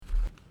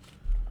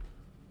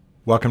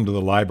Welcome to the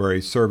Library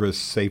Service,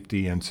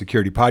 Safety, and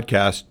Security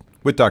Podcast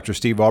with Dr.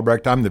 Steve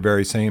Albrecht. I'm the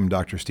very same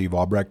Dr. Steve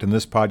Albrecht, and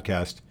this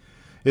podcast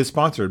is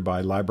sponsored by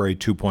Library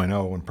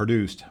 2.0 and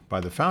produced by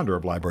the founder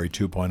of Library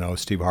 2.0,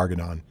 Steve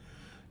Hargadon.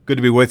 Good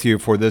to be with you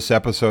for this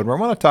episode where I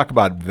want to talk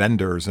about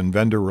vendors and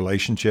vendor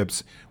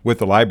relationships with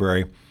the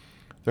library.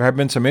 There have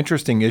been some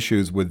interesting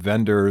issues with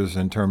vendors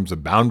in terms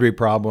of boundary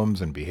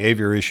problems and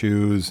behavior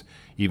issues,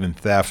 even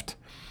theft,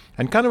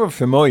 and kind of a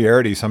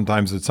familiarity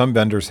sometimes that some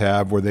vendors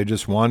have where they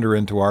just wander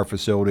into our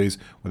facilities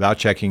without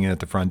checking in at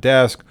the front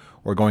desk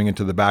or going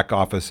into the back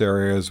office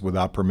areas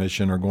without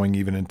permission or going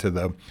even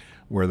into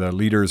where the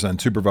leaders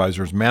and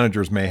supervisors,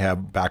 managers may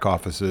have back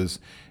offices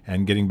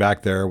and getting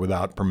back there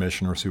without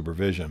permission or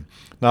supervision.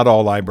 Not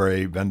all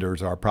library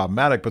vendors are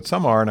problematic, but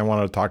some are, and I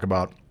want to talk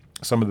about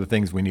some of the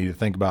things we need to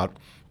think about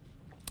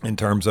in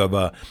terms of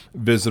a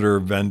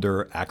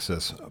visitor-vendor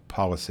access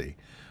policy.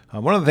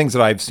 One of the things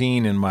that I've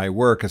seen in my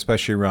work,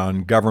 especially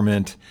around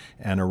government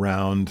and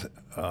around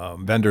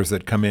vendors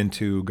that come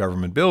into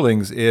government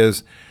buildings,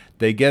 is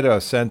they get a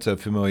sense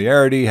of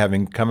familiarity,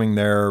 having coming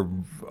there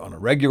on a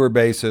regular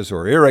basis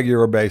or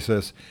irregular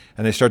basis,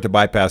 and they start to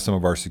bypass some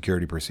of our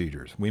security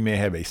procedures. We may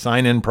have a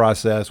sign-in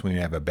process, we may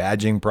have a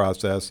badging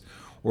process,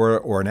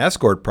 or an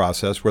escort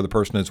process where the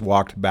person has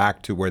walked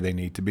back to where they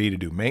need to be to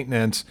do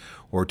maintenance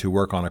or to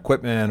work on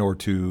equipment or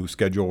to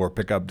schedule or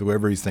pick up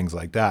deliveries, things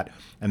like that,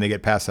 and they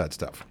get past that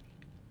stuff.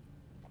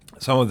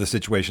 Some of the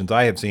situations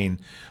I have seen,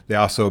 they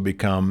also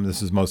become,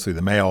 this is mostly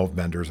the male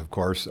vendors, of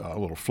course, a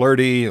little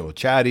flirty, a little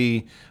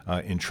chatty,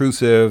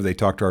 intrusive. They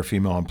talk to our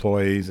female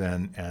employees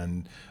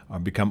and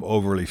become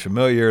overly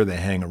familiar. They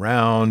hang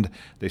around.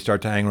 They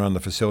start to hang around the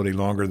facility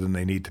longer than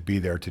they need to be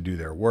there to do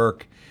their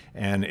work,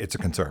 and it's a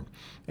concern.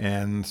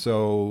 And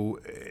so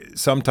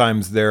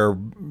sometimes their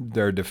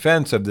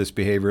defense of this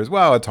behavior is,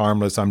 well, it's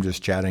harmless, I'm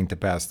just chatting to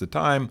pass the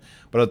time.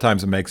 But other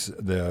times it makes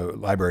the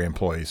library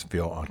employees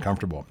feel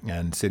uncomfortable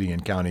and city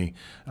and county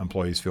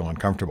employees feel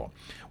uncomfortable.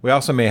 We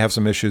also may have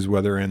some issues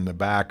whether in the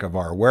back of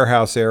our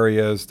warehouse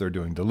areas, they're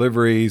doing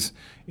deliveries,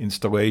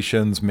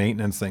 installations,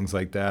 maintenance, things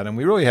like that. And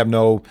we really have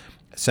no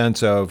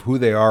sense of who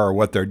they are or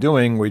what they're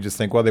doing. We just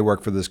think, well, they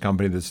work for this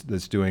company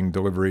that's doing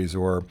deliveries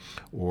or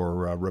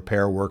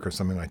repair work or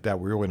something like that.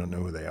 We really don't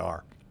know who they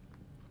are.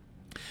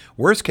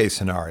 Worst case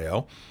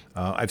scenario,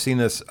 I've seen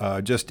this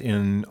just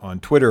on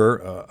Twitter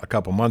a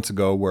couple months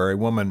ago where a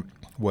woman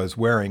was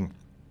wearing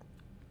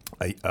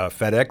a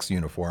FedEx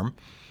uniform,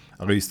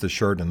 at least the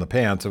shirt and the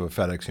pants of a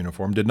FedEx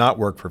uniform, did not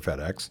work for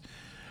FedEx,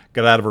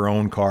 got out of her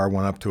own car,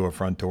 went up to a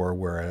front door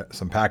where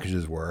some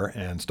packages were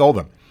and stole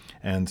them.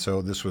 And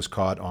so this was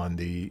caught on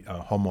the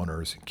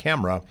homeowner's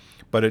camera,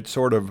 but it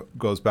sort of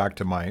goes back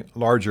to my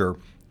larger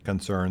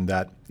concern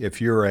that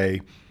if you're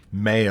a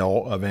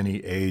male of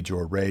any age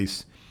or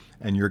race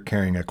and you're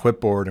carrying a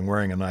clipboard and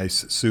wearing a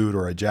nice suit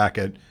or a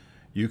jacket,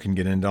 you can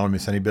get into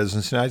almost any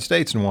business in the United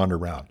States and wander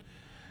around.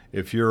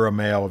 If you're a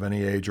male of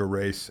any age or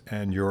race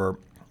and you're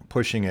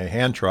pushing a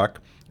hand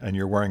truck and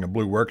you're wearing a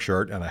blue work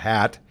shirt and a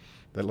hat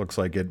that looks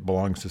like it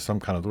belongs to some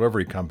kind of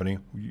delivery company,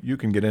 you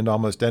can get into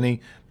almost any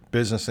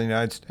business in the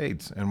United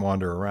States and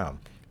wander around.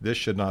 This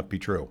should not be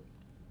true.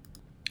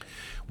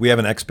 We have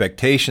an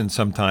expectation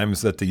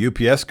sometimes that the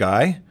UPS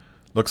guy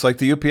looks like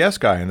the UPS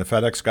guy and the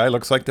FedEx guy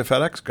looks like the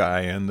FedEx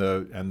guy and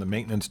the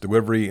maintenance,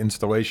 delivery,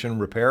 installation,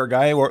 repair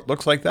guy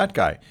looks like that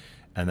guy.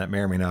 And that may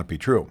or may not be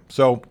true.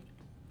 So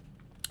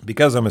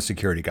because I'm a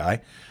security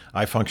guy,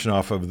 I function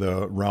off of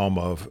the realm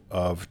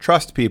of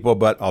trust people,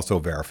 but also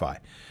verify.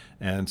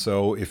 And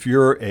so if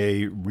you're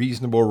a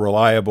reasonable,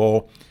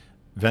 reliable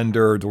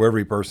vendor,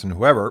 delivery person,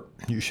 whoever,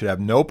 you should have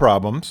no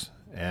problems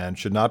and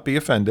should not be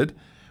offended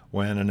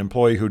when an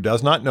employee who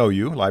does not know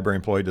you, library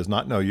employee does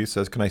not know you,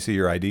 says, "Can I see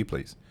your ID,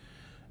 please?"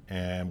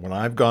 And when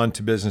I've gone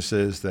to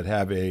businesses that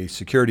have a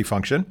security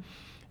function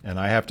and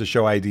I have to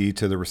show ID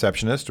to the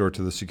receptionist or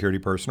to the security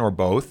person or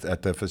both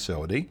at the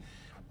facility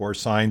or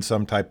sign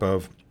some type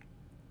of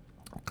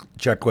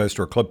checklist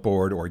or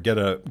clipboard or get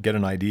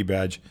an ID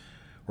badge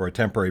or a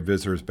temporary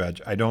visitor's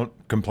badge, I don't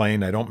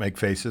complain. I don't make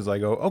faces. I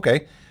go,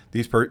 okay,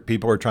 these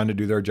people are trying to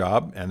do their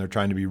job and they're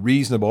trying to be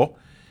reasonable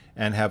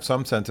and have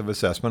some sense of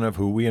assessment of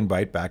who we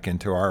invite back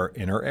into our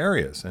inner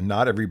areas. And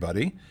not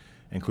everybody,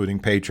 including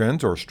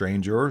patrons or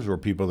strangers or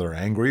people that are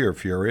angry or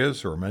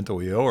furious or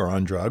mentally ill or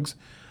on drugs,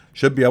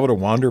 should be able to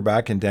wander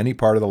back into any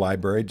part of the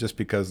library just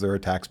because they're a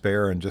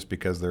taxpayer and just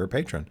because they're a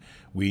patron.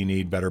 We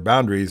need better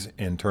boundaries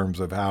in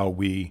terms of how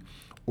we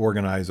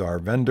organize our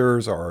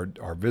vendors,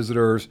 our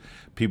visitors,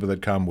 people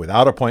that come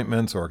without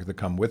appointments or that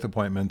come with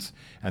appointments,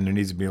 and there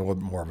needs to be a little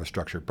bit more of a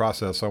structured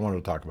process. So I wanted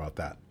to talk about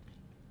that.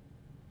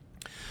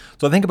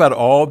 So think about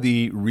all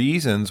the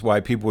reasons why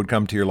people would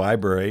come to your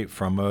library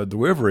from a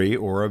delivery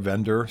or a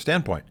vendor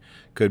standpoint.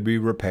 Could be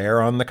repair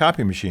on the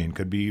copy machine,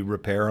 could be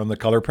repair on the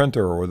color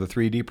printer or the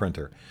 3D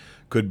printer,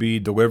 could be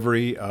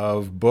delivery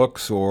of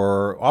books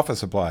or office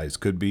supplies,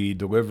 could be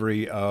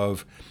delivery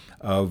of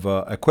of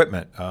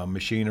equipment,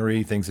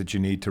 machinery, things that you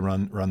need to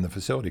run the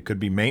facility. It could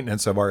be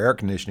maintenance of our air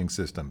conditioning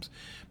systems,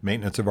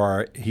 maintenance of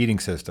our heating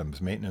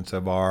systems, maintenance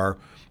of our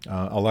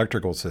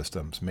electrical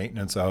systems,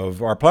 maintenance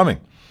of our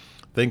plumbing.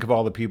 Think of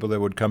all the people that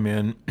would come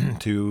in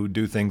to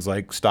do things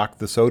like stock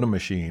the soda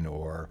machine,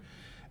 or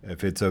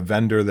if it's a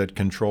vendor that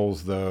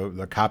controls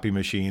the copy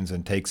machines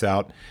and takes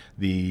out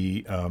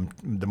the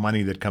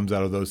money that comes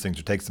out of those things,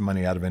 or takes the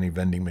money out of any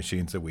vending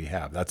machines that we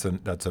have. That's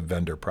a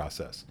vendor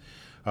process.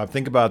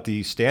 Think about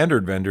the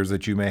standard vendors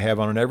that you may have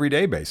on an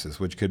everyday basis,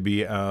 which could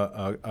be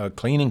a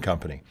cleaning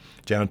company,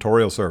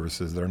 janitorial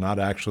services. They're not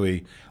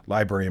actually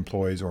library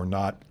employees or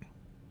not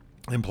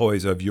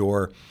employees of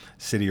your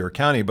city or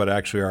county, but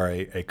actually are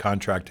a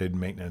contracted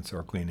maintenance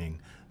or cleaning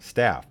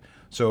staff.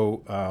 So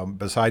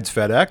besides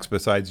FedEx,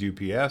 besides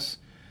UPS,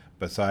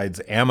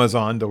 besides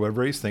Amazon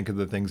deliveries, think of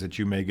the things that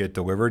you may get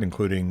delivered,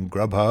 including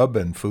Grubhub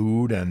and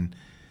food and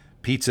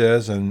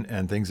pizzas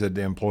and things that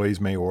the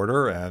employees may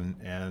order.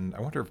 And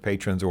I wonder if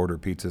patrons order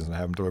pizzas and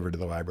have them delivered to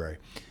the library.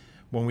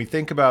 When we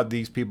think about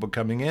these people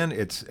coming in,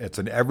 it's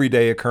an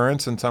everyday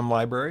occurrence in some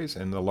libraries,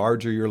 and the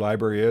larger your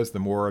library is, the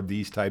more of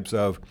these types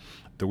of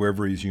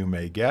deliveries you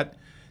may get.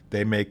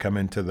 They may come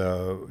into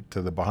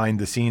the behind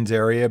the scenes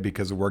area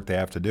because of work they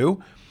have to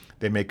do.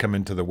 They may come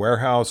into the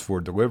warehouse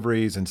for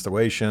deliveries,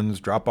 installations,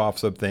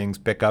 drop-offs of things,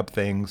 pick up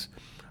things.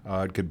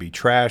 It could be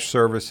trash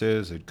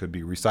services. It could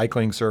be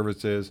recycling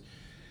services.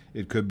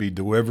 It could be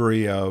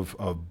delivery of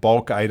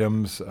bulk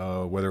items,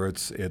 whether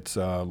it's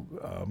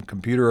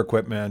computer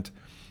equipment,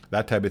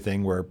 that type of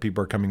thing, where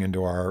people are coming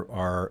into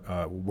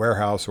our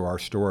warehouse or our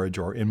storage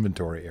or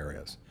inventory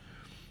areas.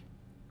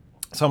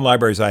 Some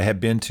libraries I have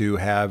been to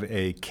have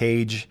a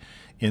cage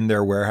in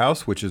their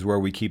warehouse, which is where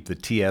we keep the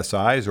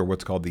TSIs, or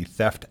what's called the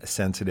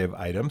theft-sensitive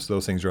items.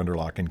 Those things are under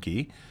lock and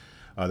key.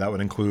 That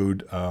would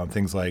include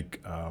things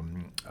like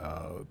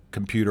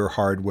computer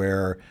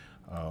hardware,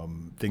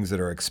 things that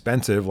are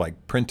expensive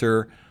like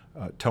printer,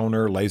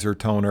 toner, laser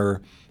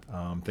toner,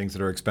 things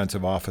that are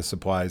expensive office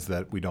supplies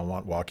that we don't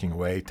want walking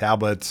away,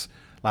 tablets,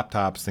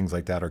 laptops, things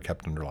like that are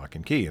kept under lock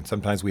and key. And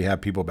sometimes we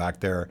have people back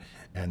there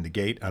and the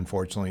gate,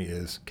 unfortunately,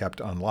 is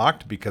kept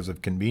unlocked because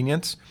of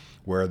convenience,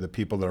 where the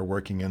people that are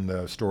working in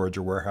the storage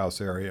or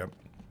warehouse area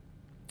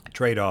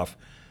trade off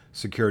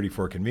security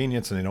for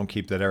convenience, and they don't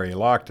keep that area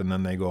locked, and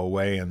then they go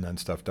away, and then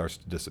stuff starts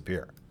to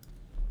disappear.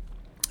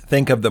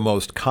 Think of the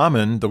most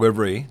common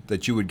delivery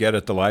that you would get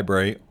at the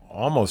library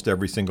almost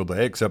every single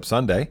day except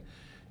Sunday.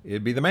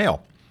 It'd be the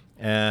mail.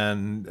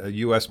 And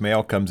U.S.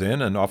 mail comes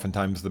in, and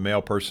oftentimes the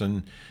mail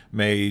person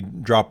may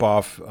drop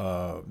off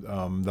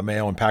the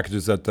mail and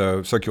packages at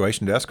the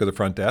circulation desk or the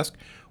front desk,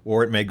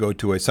 or it may go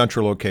to a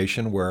central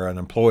location where an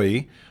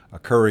employee, a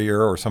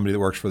courier, or somebody that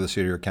works for the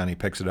city or county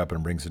picks it up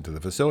and brings it to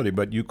the facility.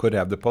 But you could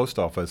have the post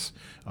office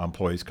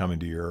employees coming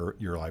to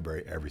your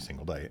library every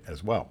single day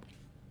as well.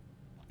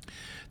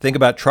 Think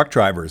about truck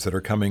drivers that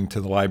are coming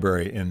to the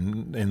library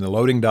in the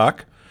loading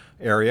dock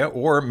area,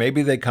 or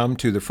maybe they come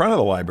to the front of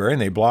the library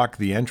and they block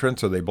the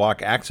entrance, or they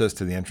block access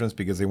to the entrance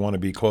because they want to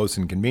be close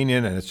and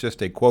convenient, and it's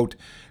just a, quote,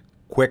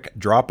 quick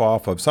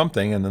drop-off of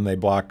something, and then they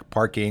block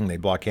parking, they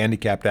block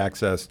handicapped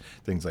access,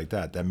 things like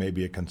that. That may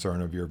be a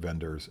concern of your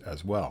vendors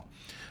as well.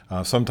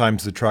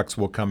 Sometimes the trucks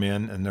will come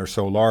in and they're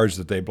so large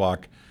that they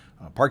block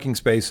parking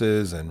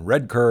spaces and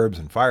red curbs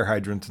and fire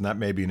hydrants, and that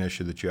may be an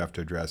issue that you have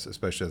to address,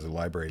 especially as a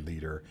library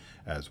leader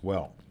as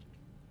well.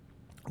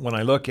 When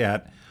I look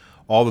at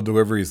all the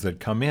deliveries that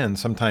come in,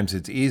 sometimes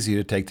it's easy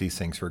to take these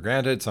things for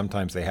granted.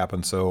 Sometimes they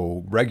happen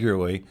so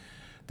regularly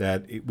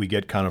that we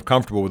get kind of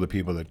comfortable with the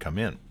people that come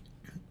in.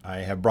 I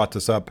have brought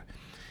this up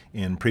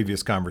in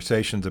previous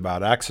conversations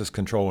about access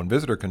control and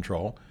visitor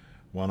control.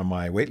 One of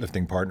my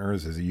weightlifting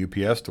partners is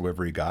a UPS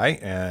delivery guy,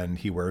 and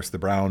he wears the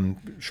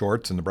brown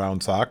shorts and the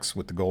brown socks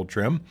with the gold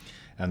trim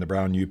and the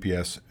brown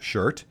UPS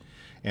shirt.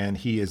 And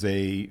he is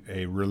a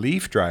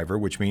relief driver,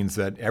 which means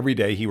that every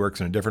day he works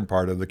in a different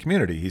part of the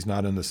community. He's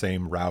not in the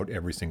same route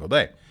every single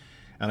day.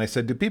 And I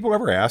said, do people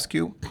ever ask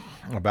you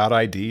about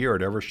ID or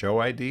ever show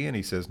ID? And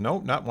he says,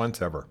 no, not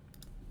once ever.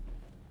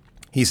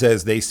 He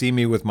says, they see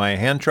me with my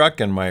hand truck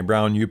and my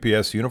brown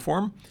UPS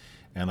uniform,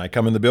 and I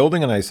come in the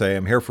building and I say,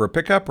 I'm here for a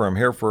pickup, or I'm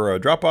here for a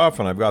drop-off,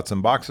 and I've got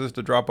some boxes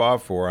to drop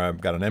off, or I've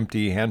got an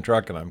empty hand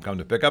truck and I'm come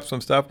to pick up some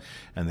stuff,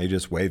 and they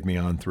just wave me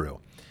on through.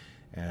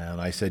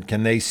 And I said,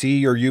 can they see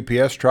your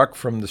UPS truck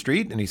from the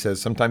street? And he says,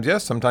 sometimes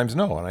yes, sometimes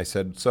no. And I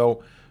said,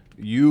 so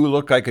you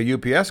look like a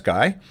UPS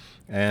guy,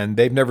 and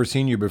they've never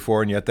seen you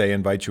before, and yet they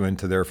invite you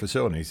into their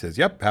facility. He says,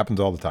 yep,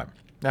 happens all the time.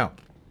 Now,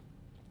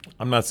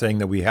 I'm not saying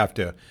that we have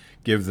to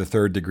give the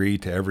third degree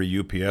to every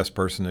UPS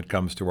person that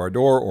comes to our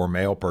door, or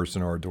mail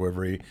person, or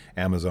delivery,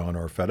 Amazon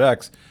or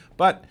FedEx.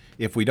 But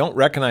if we don't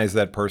recognize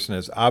that person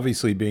as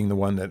obviously being the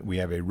one that we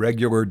have a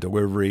regular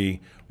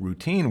delivery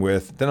routine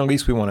with, then at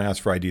least we want to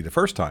ask for ID the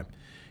first time.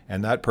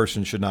 And that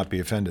person should not be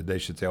offended. They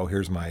should say, oh,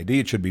 here's my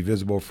ID. It should be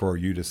visible for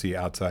you to see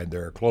outside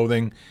their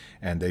clothing,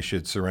 and they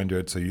should surrender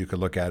it so you could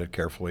look at it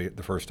carefully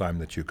the first time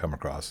that you come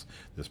across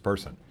this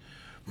person.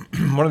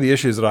 One of the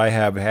issues that I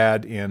have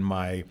had in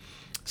my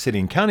city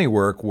and county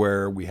work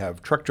where we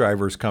have truck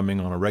drivers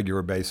coming on a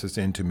regular basis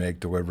in to make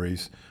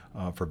deliveries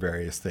for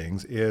various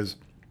things is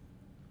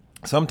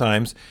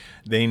sometimes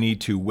they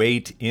need to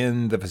wait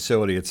in the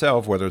facility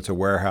itself, whether it's a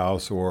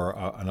warehouse or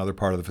another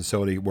part of the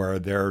facility where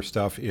their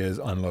stuff is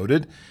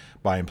unloaded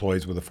by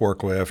employees with a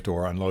forklift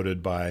or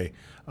unloaded by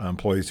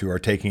employees who are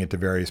taking it to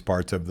various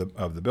parts of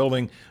the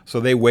building. So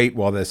they wait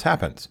while this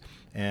happens.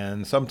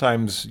 And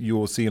sometimes you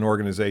will see an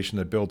organization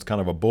that builds kind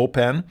of a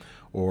bullpen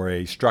or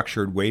a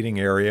structured waiting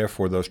area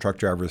for those truck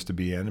drivers to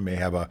be in. It may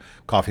have a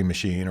coffee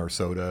machine or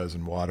sodas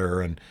and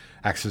water and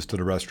access to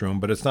the restroom,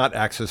 but it's not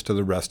access to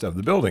the rest of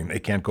the building. They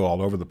can't go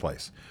all over the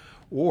place.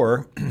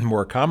 Or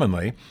more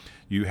commonly,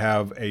 you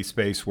have a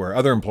space where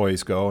other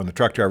employees go and the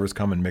truck drivers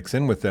come and mix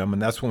in with them.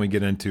 And that's when we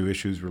get into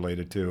issues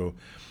related to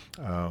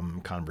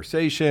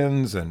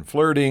conversations and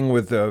flirting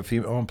with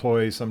female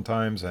employees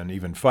sometimes, and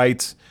even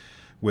fights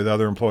with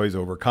other employees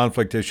over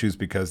conflict issues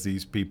because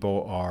these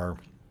people are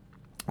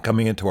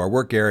coming into our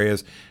work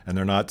areas and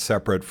they're not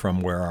separate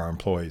from where our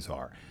employees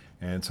are.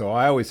 And so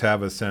I always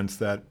have a sense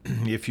that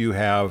if you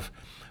have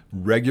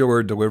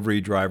regular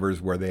delivery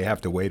drivers where they have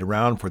to wait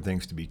around for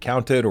things to be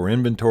counted or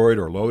inventoried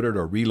or loaded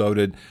or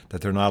reloaded,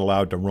 that they're not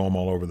allowed to roam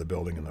all over the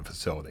building and the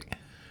facility.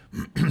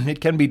 It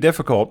can be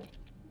difficult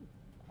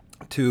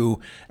to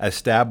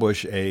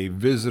establish a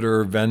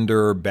visitor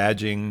vendor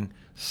badging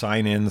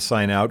sign in,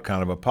 sign out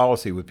kind of a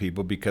policy with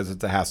people because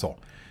it's a hassle.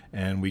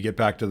 And we get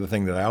back to the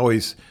thing that I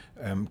always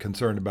am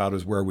concerned about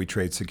is where we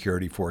trade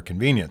security for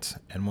convenience.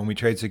 And when we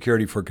trade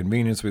security for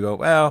convenience, we go,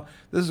 well,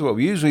 this is what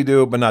we usually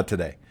do, but not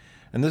today.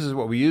 And this is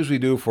what we usually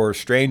do for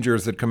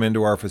strangers that come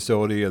into our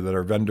facility that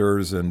are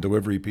vendors and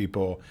delivery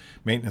people,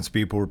 maintenance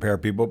people, repair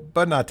people,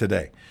 but not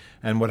today.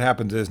 And what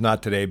happens is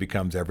not today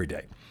becomes every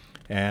day.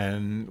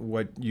 And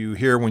what you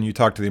hear when you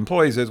talk to the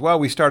employees is, well,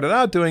 we started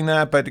out doing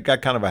that, but it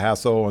got kind of a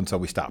hassle, and so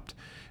we stopped.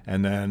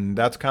 And then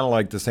that's kind of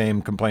like the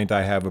same complaint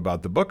I have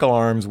about the book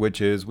alarms,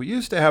 which is we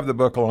used to have the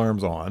book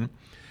alarms on,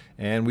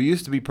 and we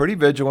used to be pretty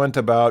vigilant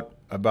about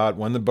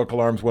when the book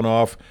alarms went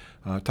off,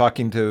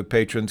 talking to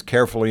patrons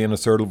carefully and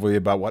assertively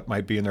about what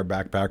might be in their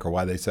backpack or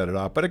why they set it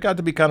off. But it got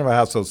to be kind of a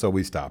hassle, so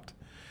we stopped.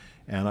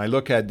 And I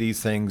look at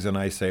these things and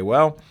I say,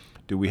 well,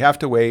 do we have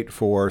to wait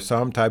for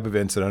some type of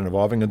incident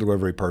involving a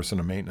delivery person,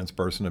 a maintenance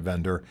person, a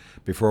vendor,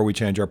 before we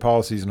change our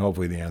policies? And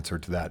hopefully the answer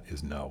to that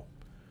is no.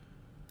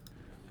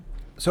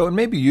 So it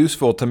may be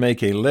useful to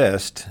make a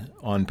list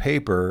on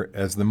paper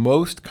as the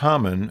most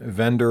common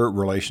vendor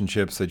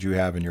relationships that you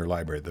have in your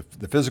library.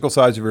 The physical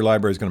size of your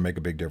library is going to make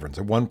a big difference.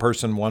 A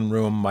one-person,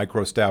 one-room,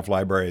 micro-staff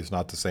library is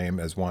not the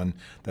same as one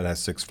that has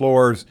 6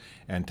 floors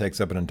and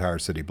takes up an entire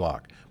city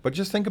block. But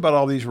just think about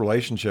all these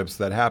relationships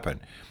that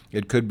happen.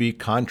 It could be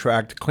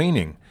contract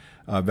cleaning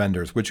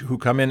vendors, who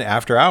come in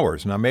after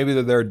hours. Now, maybe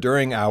they're there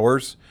during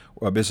hours,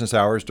 business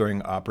hours,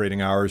 during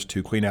operating hours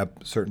to clean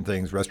up certain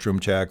things, restroom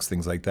checks,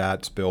 things like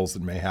that, spills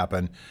that may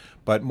happen.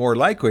 But more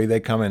likely, they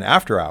come in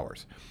after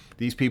hours.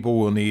 These people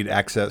will need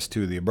access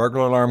to the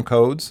burglar alarm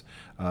codes.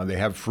 They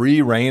have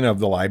free reign of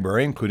the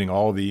library, including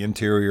all the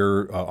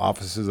interior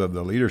offices of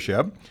the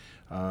leadership.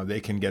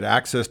 They can get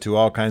access to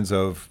all kinds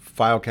of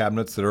file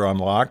cabinets that are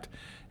unlocked.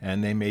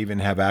 And they may even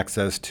have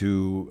access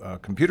to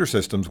computer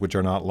systems which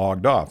are not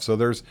logged off. So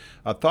there's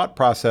a thought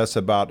process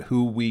about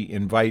who we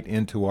invite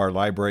into our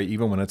library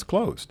even when it's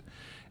closed.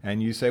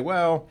 And you say,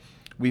 well,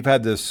 we've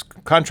had this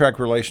contract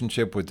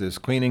relationship with this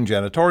cleaning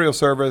janitorial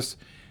service,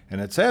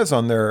 and it says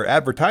on their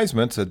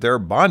advertisements that they're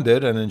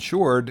bonded and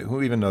insured.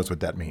 Who even knows what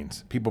that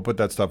means? People put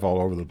that stuff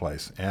all over the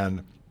place.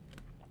 And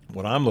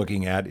what I'm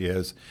looking at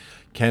is,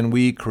 can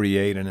we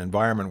create an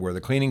environment where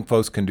the cleaning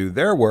folks can do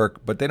their work,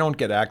 but they don't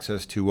get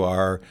access to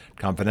our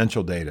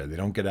confidential data? They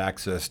don't get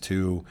access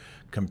to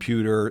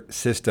computer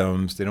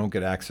systems. They don't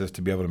get access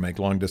to be able to make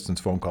long-distance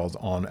phone calls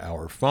on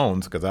our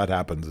phones, because that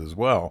happens as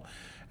well.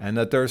 And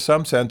that there's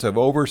some sense of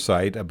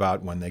oversight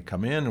about when they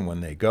come in and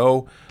when they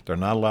go. They're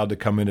not allowed to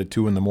come in at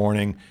 2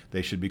 a.m.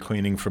 They should be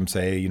cleaning from,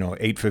 say,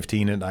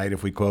 8:15 at night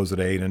if we close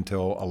at 8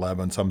 until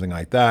 11, something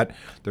like that.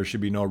 There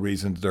should be no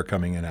reason that they're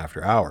coming in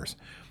after hours.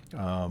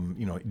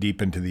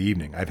 Deep into the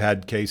evening. I've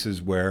had cases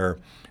where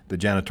the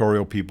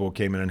janitorial people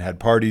came in and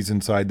had parties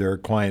inside their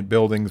client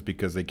buildings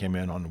because they came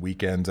in on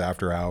weekends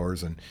after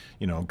hours and,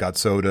 got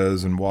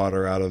sodas and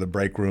water out of the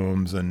break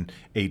rooms and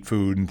ate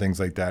food and things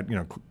like that,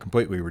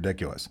 completely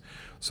ridiculous.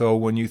 So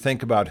when you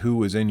think about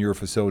who is in your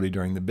facility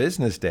during the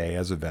business day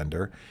as a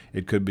vendor,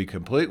 it could be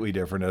completely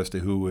different as to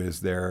who is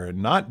there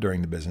not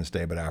during the business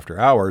day but after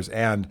hours.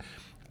 And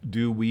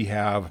do we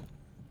have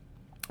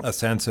a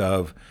sense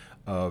of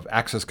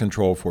access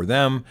control for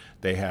them?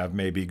 They have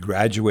maybe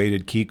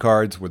graduated key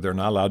cards where they're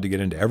not allowed to get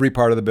into every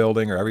part of the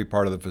building or every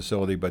part of the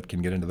facility, but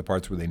can get into the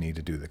parts where they need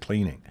to do the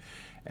cleaning.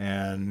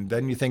 And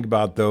then you think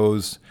about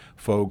those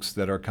folks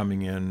that are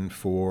coming in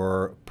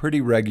for pretty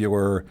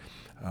regular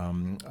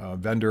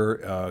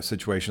vendor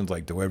situations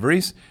like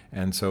deliveries.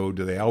 And so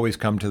do they always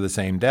come to the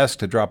same desk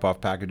to drop off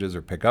packages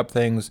or pick up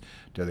things?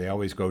 Do they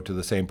always go to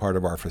the same part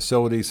of our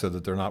facility so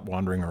that they're not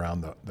wandering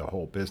around the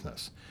whole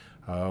business?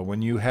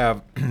 When you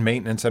have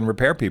maintenance and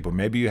repair people,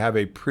 maybe you have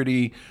a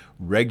pretty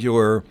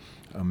regular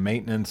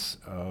maintenance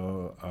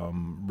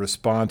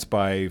response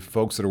by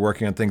folks that are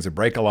working on things that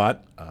break a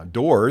lot.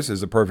 Doors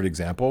is a perfect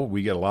example.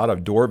 We get a lot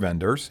of door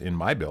vendors in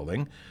my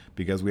building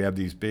because we have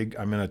these big,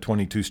 I'm in a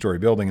 22-story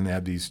building, and they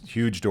have these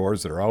huge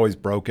doors that are always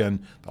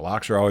broken. The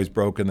locks are always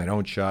broken. They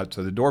don't shut.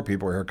 So the door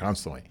people are here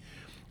constantly.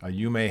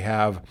 You may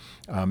have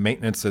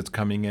maintenance that's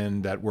coming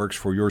in that works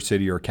for your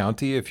city or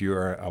county if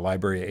you're a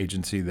library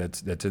agency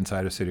that's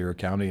inside a city or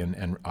county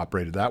and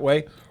operated that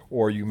way.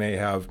 Or you may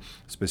have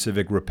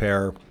specific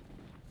repair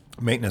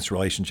maintenance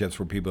relationships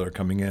where people are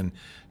coming in,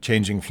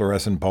 changing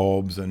fluorescent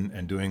bulbs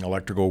and doing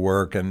electrical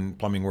work and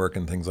plumbing work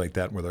and things like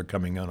that, where they're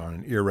coming in on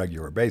an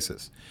irregular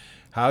basis.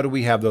 How do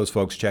we have those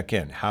folks check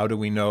in? How do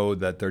we know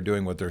that they're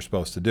doing what they're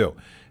supposed to do?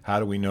 How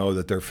do we know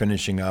that they're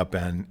finishing up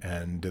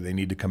and do they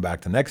need to come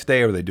back the next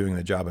day, or are they doing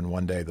the job in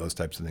one day? Those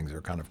types of things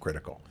are kind of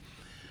critical.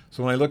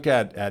 So when I look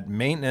at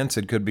maintenance,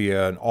 it could be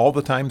an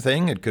all-the-time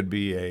thing. It could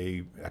be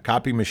a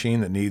copy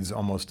machine that needs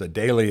almost a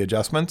daily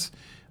adjustments,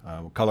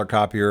 color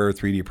copier,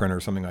 3D printer,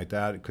 something like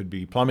that. It could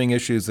be plumbing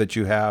issues that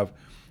you have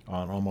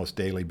on almost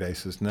daily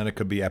basis. And then it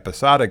could be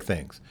episodic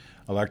things,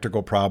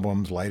 electrical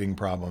problems, lighting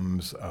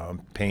problems,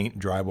 paint,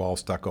 drywall,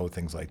 stucco,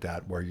 things like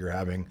that, where you're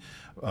having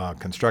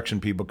construction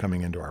people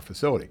coming into our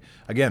facility.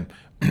 Again,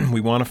 we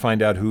want to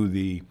find out who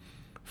the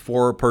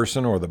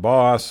foreperson or the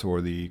boss or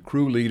the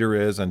crew leader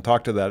is and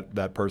talk to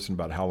that person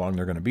about how long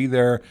they're going to be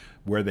there,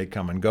 where they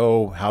come and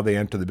go, how they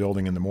enter the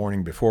building in the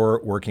morning before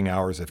working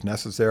hours if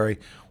necessary,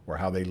 or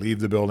how they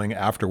leave the building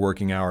after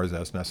working hours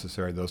as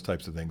necessary. Those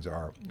types of things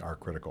are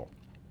critical.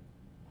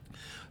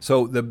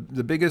 So the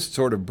biggest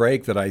sort of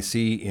break that I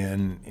see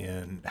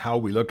in how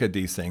we look at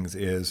these things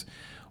is,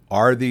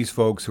 are these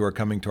folks who are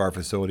coming to our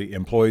facility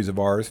employees of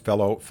ours,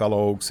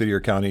 fellow city or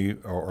county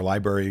or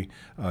library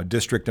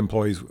district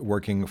employees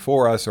working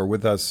for us or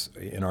with us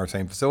in our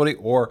same facility,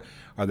 or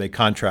are they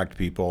contract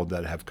people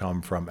that have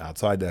come from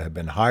outside that have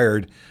been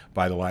hired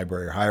by the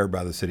library or hired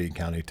by the city and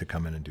county to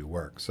come in and do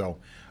work? So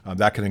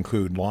that can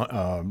include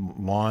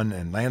lawn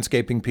and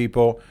landscaping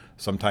people.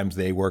 Sometimes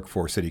they work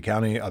for city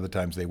county. Other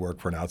times they work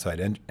for an outside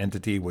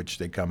entity, which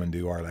they come and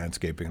do our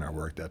landscaping and our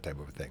work, that type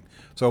of a thing.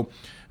 So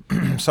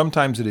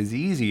sometimes it is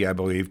easy, I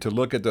believe, to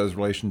look at those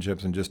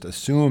relationships and just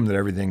assume that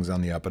everything's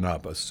on the up and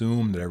up,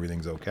 assume that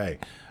everything's okay,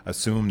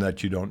 assume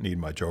that you don't need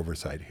much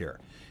oversight here.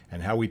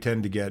 And how we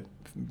tend to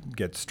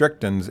get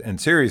strict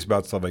and serious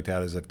about stuff like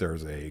that is if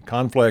there's a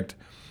conflict,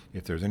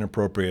 if there's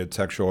inappropriate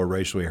sexual or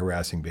racially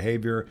harassing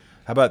behavior.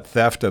 How about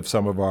theft of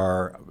some of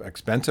our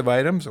expensive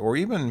items, or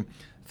even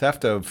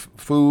theft of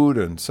food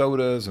and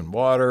sodas and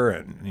water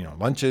and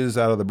lunches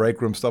out of the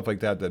break room, stuff like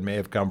that may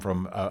have come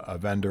from a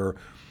vendor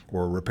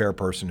or a repair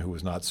person who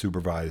was not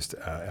supervised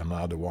and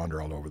allowed to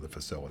wander all over the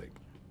facility.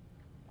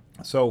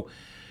 So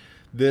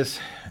this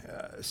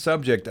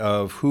subject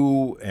of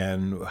who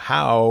and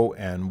how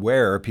and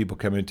where people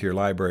come into your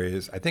library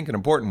is, I think, an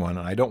important one,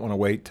 and I don't want to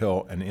wait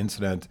till an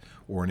incident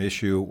or an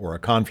issue or a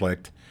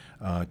conflict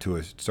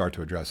to start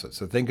to address it.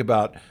 So think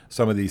about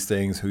some of these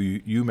things who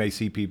you may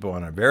see people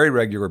on a very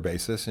regular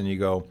basis, and you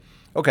go,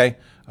 okay,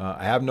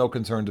 I have no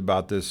concerns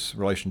about this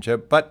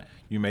relationship, but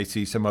you may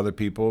see some other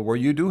people where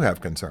you do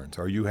have concerns,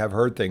 or you have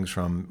heard things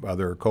from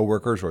other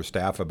coworkers or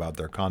staff about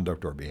their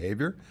conduct or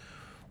behavior,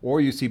 or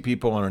you see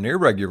people on an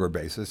irregular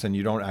basis and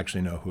you don't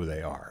actually know who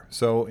they are.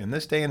 So in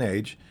this day and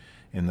age,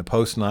 in the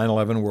post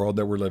 9/11 world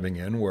that we're living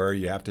in, where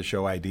you have to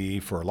show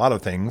ID for a lot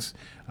of things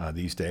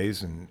these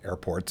days, in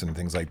airports and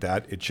things like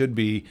that, it should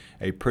be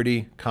a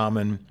pretty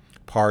common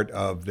part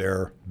of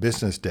their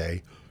business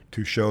day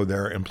to show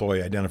their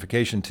employee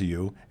identification to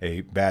you,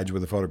 a badge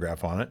with a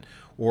photograph on it,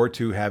 or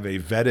to have a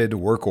vetted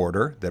work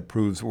order that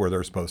proves where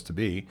they're supposed to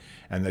be,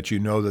 and that you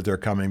know that they're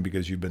coming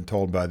because you've been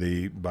told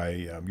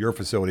by your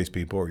facilities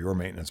people or your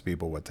maintenance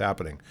people what's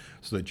happening,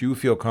 so that you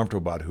feel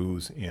comfortable about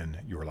who's in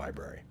your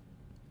library.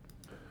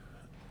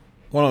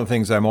 One of the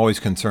things I'm always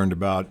concerned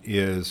about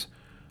is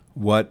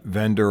what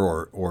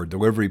vendor or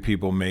delivery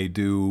people may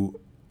do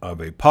of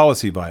a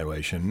policy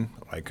violation,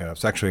 like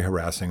sexually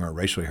harassing or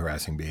racially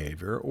harassing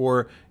behavior,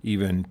 or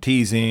even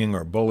teasing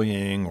or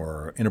bullying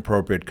or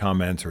inappropriate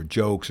comments or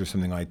jokes or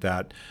something like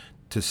that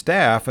to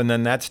staff, and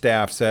then that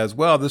staff says,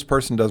 well, this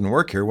person doesn't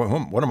work here.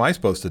 What am I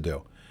supposed to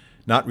do?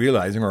 Not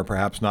realizing, or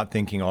perhaps not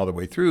thinking all the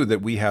way through,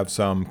 that we have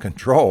some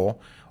control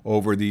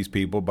over these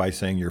people by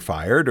saying you're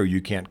fired, or you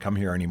can't come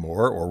here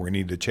anymore, or we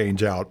need to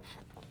change out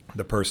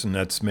the person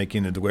that's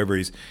making the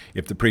deliveries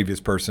if the previous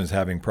person is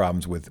having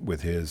problems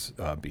with his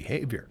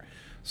behavior.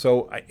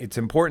 So it's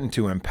important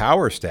to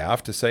empower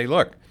staff to say,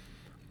 look,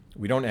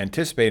 we don't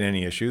anticipate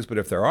any issues, but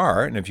if there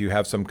are, and if you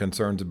have some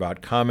concerns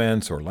about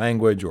comments or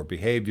language or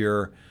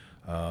behavior,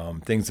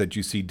 things that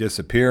you see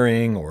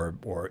disappearing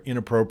or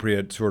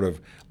inappropriate sort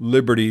of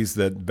liberties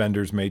that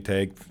vendors may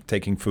take,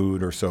 taking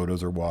food or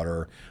sodas or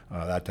water,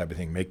 that type of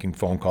thing, making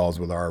phone calls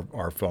with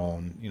our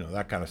phone,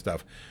 that kind of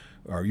stuff,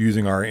 or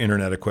using our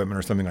internet equipment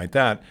or something like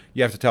that,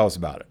 you have to tell us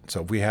about it.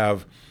 So if we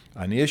have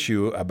an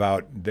issue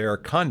about their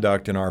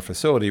conduct in our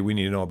facility, we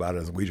need to know about it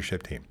as a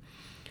leadership team.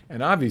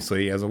 And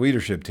obviously, as a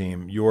leadership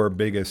team, your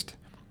biggest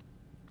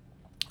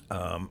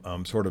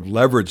sort of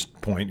leverage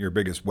point, your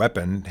biggest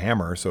weapon,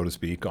 hammer, so to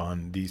speak,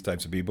 on these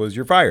types of people is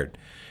you're fired.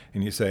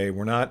 And you say,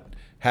 we're not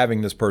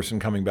having this person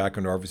coming back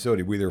into our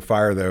facility. We either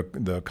fire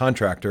the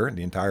contractor,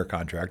 the entire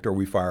contractor, or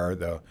we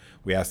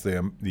ask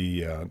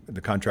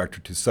the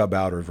contractor to sub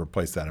out or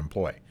replace that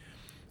employee.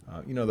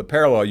 The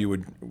parallel you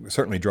would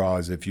certainly draw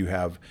is if you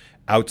have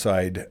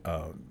outside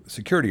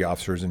security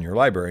officers in your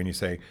library and you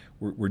say,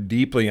 we're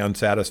deeply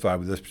unsatisfied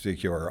with this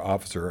particular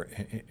officer.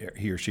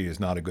 He or she is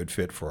not a good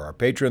fit for our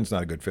patrons,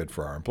 not a good fit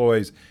for our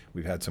employees.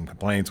 We've had some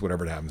complaints,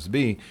 whatever it happens to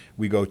be.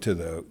 We go to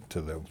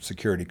the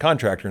security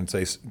contractor and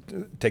say,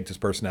 take this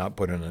person out,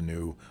 put in a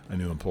new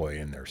employee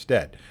in their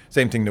stead.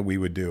 Same thing that we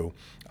would do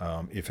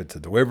if it's a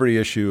delivery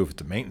issue, if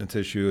it's a maintenance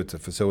issue, it's a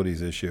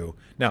facilities issue.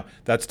 Now,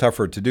 that's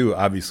tougher to do,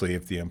 obviously,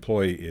 if the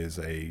employee is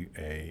a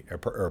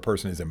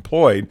person is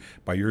employed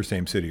by your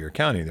same city or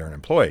county, they're an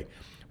employee.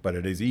 But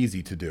it is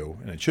easy to do,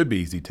 and it should be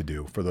easy to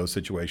do for those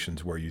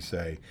situations where you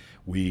say,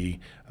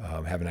 we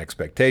have an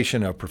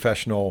expectation of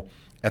professional,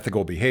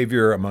 ethical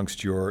behavior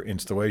amongst your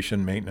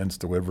installation, maintenance,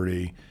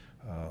 delivery,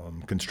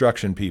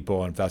 construction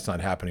people, and if that's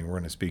not happening, we're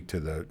going to speak to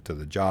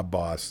the job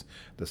boss,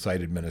 the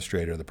site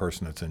administrator, the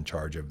person that's in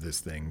charge of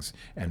these things,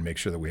 and make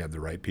sure that we have the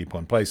right people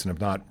in place. And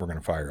if not, we're going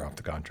to fire off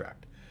the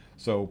contract.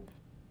 So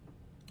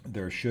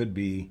there should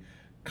be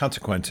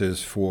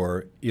consequences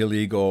for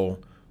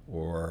illegal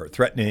or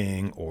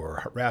threatening or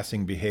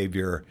harassing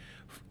behavior,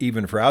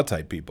 even for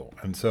outside people.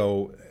 And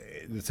so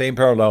the same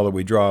parallel that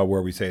we draw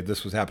where we say if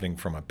this was happening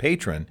from a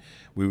patron,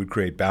 we would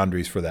create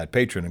boundaries for that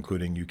patron,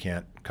 including you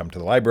can't come to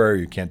the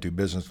library, you can't do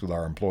business with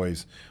our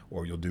employees,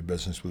 or you'll do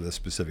business with a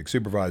specific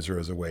supervisor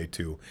as a way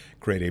to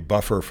create a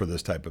buffer for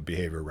this type of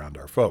behavior around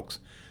our folks.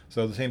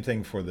 So the same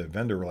thing for the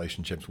vendor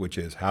relationships, which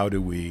is how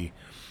do we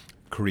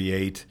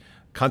create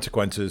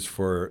consequences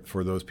for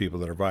those people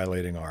that are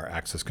violating our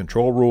access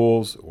control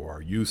rules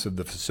or use of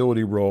the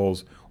facility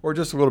rules, or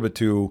just a little bit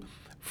too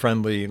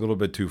friendly, a little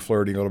bit too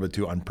flirty, a little bit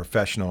too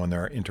unprofessional in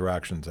their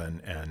interactions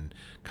and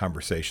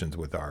conversations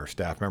with our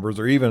staff members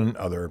or even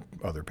other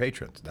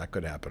patrons. That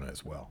could happen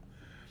as well.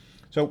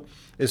 So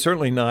it's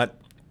certainly not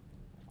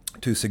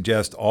to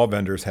suggest all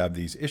vendors have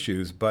these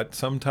issues, but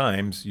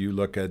sometimes you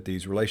look at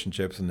these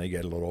relationships and they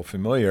get a little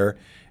familiar,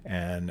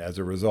 and as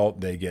a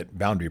result, they get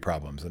boundary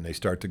problems and they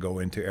start to go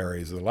into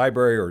areas of the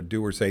library or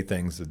do or say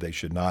things that they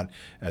should not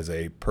as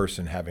a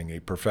person having a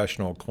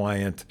professional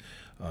client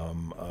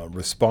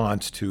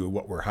response to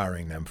what we're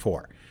hiring them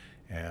for.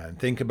 And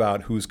think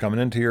about who's coming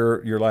into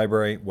your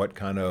library, what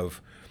kind of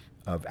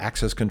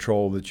access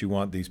control that you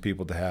want these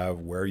people to have,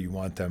 where you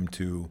want them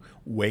to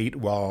wait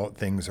while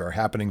things are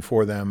happening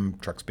for them,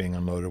 trucks being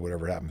unloaded,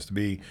 whatever it happens to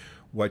be,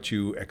 what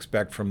you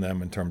expect from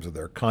them in terms of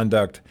their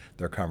conduct,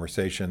 their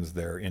conversations,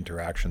 their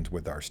interactions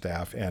with our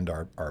staff and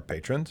our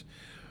patrons,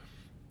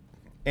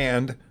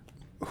 and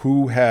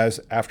who has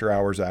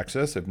after-hours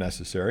access if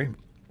necessary,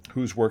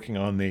 who's working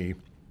on the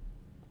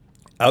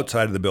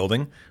outside of the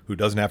building, who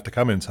doesn't have to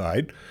come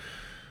inside,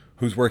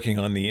 who's working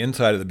on the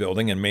inside of the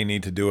building and may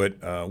need to do it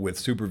with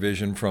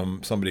supervision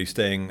from somebody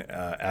staying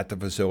at the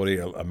facility,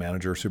 a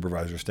manager or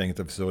supervisor staying at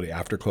the facility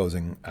after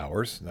closing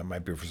hours. That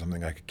might be for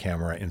something like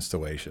camera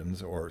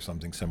installations or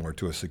something similar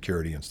to a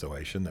security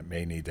installation that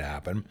may need to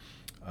happen.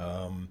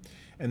 And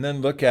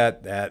then look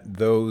at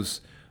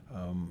those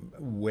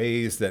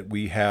ways that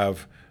we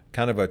have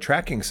kind of a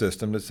tracking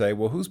system to say,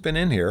 well, who's been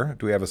in here?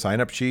 Do we have a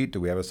sign-up sheet? Do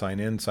we have a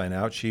sign-in,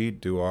 sign-out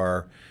sheet? Do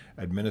our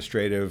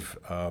administrative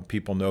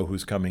people know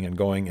who's coming and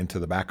going into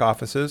the back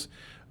offices?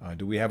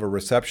 Do we have a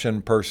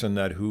reception person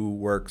who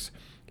works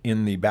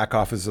in the back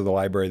office of the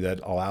library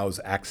that allows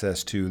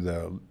access to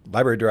the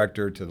library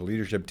director, to the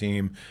leadership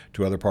team,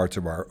 to other parts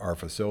of our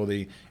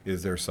facility?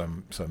 Is there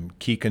some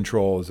key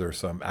control? Is there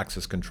some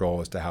access control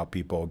as to how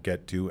people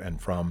get to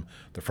and from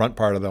the front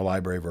part of the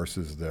library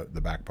versus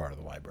the back part of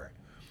the library?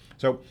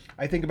 So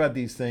I think about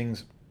these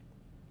things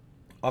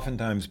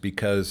oftentimes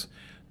because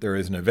there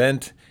is an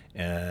event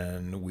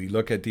and we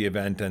look at the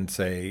event and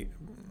say,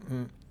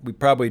 we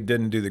probably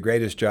didn't do the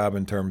greatest job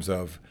in terms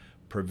of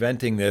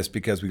preventing this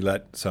because we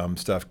let some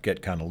stuff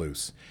get kind of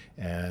loose.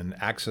 And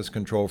access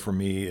control for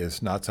me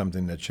is not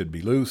something that should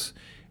be loose.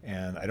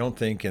 And I don't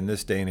think in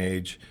this day and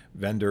age,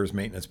 vendors,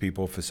 maintenance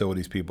people,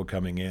 facilities people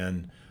coming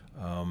in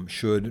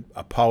should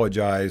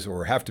apologize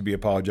or have to be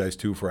apologized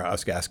to for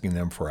us asking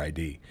them for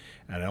ID.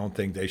 And I don't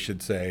think they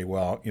should say,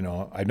 well,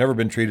 I've never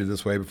been treated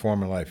this way before in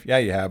my life. Yeah,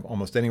 you have.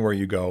 Almost anywhere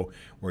you go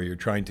where you're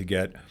trying to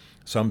get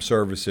some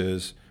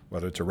services,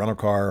 whether it's a rental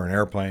car or an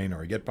airplane,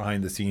 or you get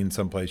behind the scenes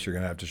someplace, you're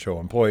going to have to show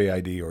employee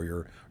ID or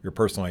your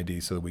personal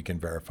ID so that we can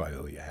verify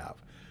who you have.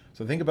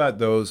 So think about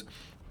those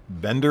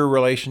vendor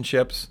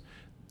relationships,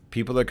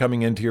 people that are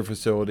coming into your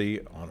facility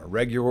on a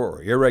regular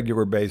or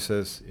irregular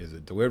basis. Is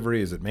it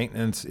delivery? Is it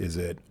maintenance? Is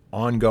it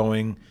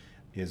ongoing?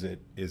 Is it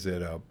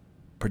a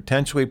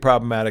potentially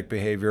problematic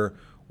behavior,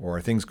 or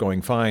are things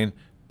going fine?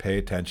 Pay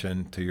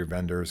attention to your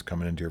vendors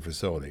coming into your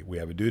facility. We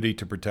have a duty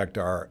to protect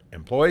our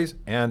employees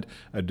and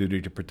a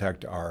duty to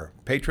protect our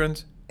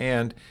patrons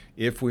And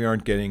if we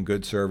aren't getting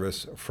good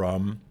service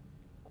from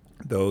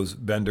those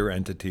vendor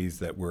entities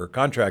that we're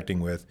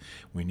contracting with,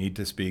 we need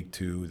to speak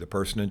to the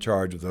person in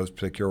charge of those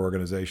particular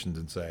organizations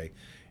and say,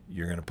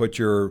 you're going to put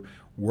your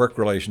work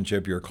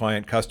relationship, your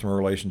client-customer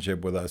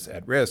relationship with us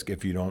at risk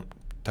if you don't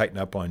tighten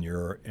up on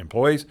your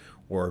employees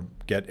or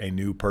get a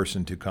new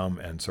person to come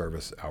and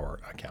service our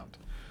account.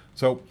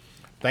 So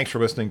thanks for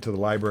listening to the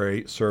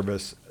Library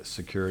Service,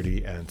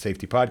 Security, and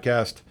Safety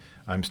Podcast.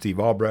 I'm Steve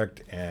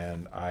Albrecht,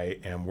 and I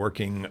am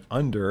working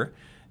under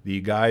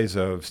the guise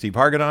of Steve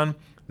Hargadon,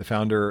 the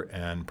founder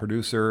and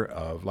producer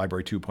of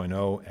Library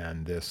 2.0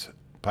 and this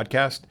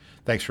podcast.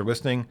 Thanks for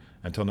listening.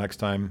 Until next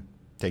time,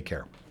 take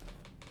care.